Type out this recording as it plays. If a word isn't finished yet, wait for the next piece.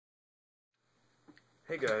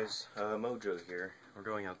Hey guys, Mojo here. We're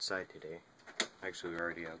going outside today. Actually, we're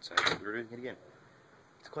already outside, but we're doing it again.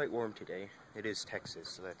 It's quite warm today. It is Texas,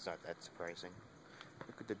 so that's not that surprising.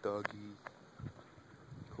 Look at the doggy.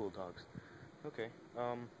 Cool dogs. Okay,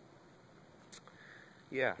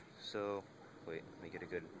 yeah, so, wait, let me get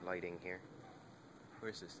a good lighting here.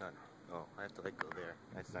 Where's the sun? Oh, I have to, like, go there.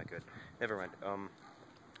 That's not good. Never mind,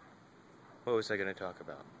 what was I gonna talk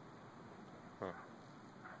about?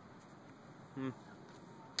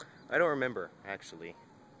 I don't remember, actually.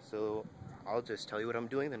 So, I'll just tell you what I'm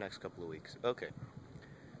doing the next couple of weeks. Okay.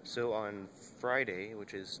 So, on Friday,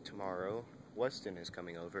 which is tomorrow, Weston is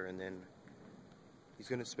coming over, and then he's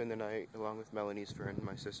going to spend the night along with Melanie's friend,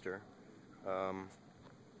 my sister. And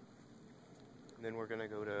then we're going to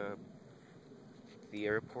go to the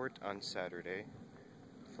airport on Saturday,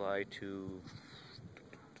 fly to,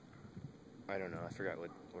 I don't know, I forgot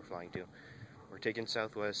what we're flying to. We're taking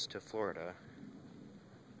Southwest to Florida.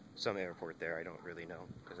 Some airport there, I don't really know,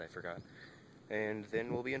 because I forgot. And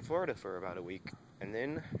then we'll be in Florida for about a week. And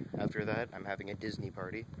then, after that, I'm having a Disney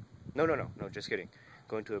party. No, just kidding.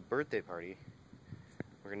 Going to a birthday party.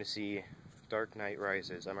 We're going to see Dark Knight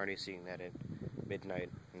Rises. I'm already seeing that at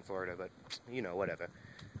midnight in Florida, but, you know, whatever.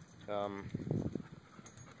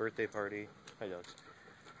 Birthday party. Hi, dogs.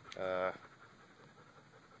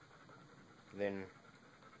 Then,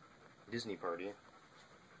 Disney party.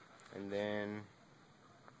 And then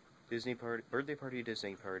Disney party, birthday party,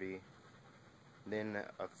 Disney party, then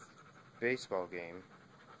a baseball game,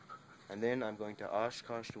 and then I'm going to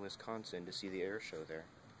Oshkosh, Wisconsin to see the air show there,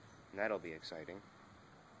 and that'll be exciting.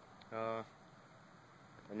 And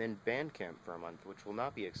then band camp for a month, which will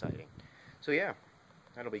not be exciting. So yeah,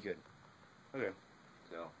 that'll be good. Okay,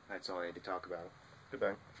 so that's all I had to talk about.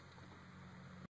 Goodbye.